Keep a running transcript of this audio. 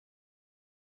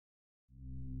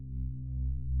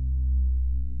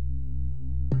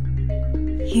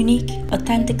Unique,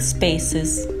 authentic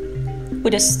spaces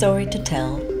with a story to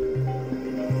tell.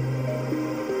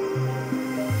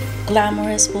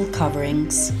 Glamorous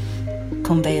wallcoverings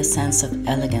convey a sense of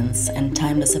elegance and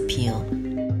timeless appeal,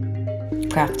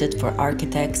 crafted for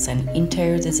architects and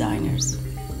interior designers.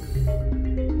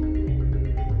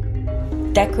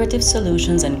 Decorative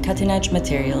solutions and cutting-edge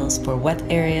materials for wet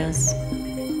areas,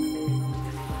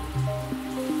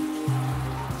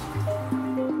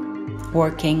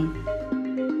 working,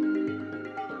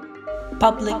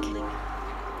 public,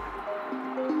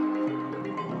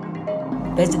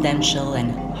 residential,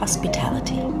 and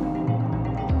hospitality.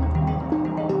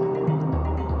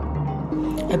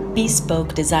 A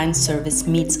bespoke design service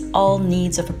meets all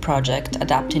needs of a project,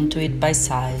 adapting to it by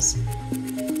size,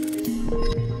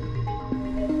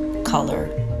 color,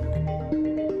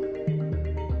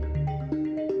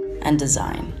 and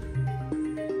design.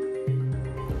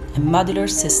 A modular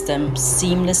system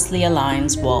seamlessly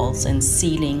aligns walls and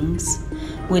ceilings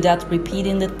without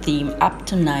repeating the theme up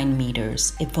to 9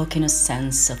 meters, evoking a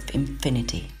sense of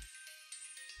infinity.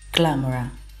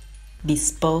 Glamora,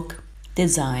 bespoke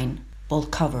design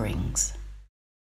wallcoverings.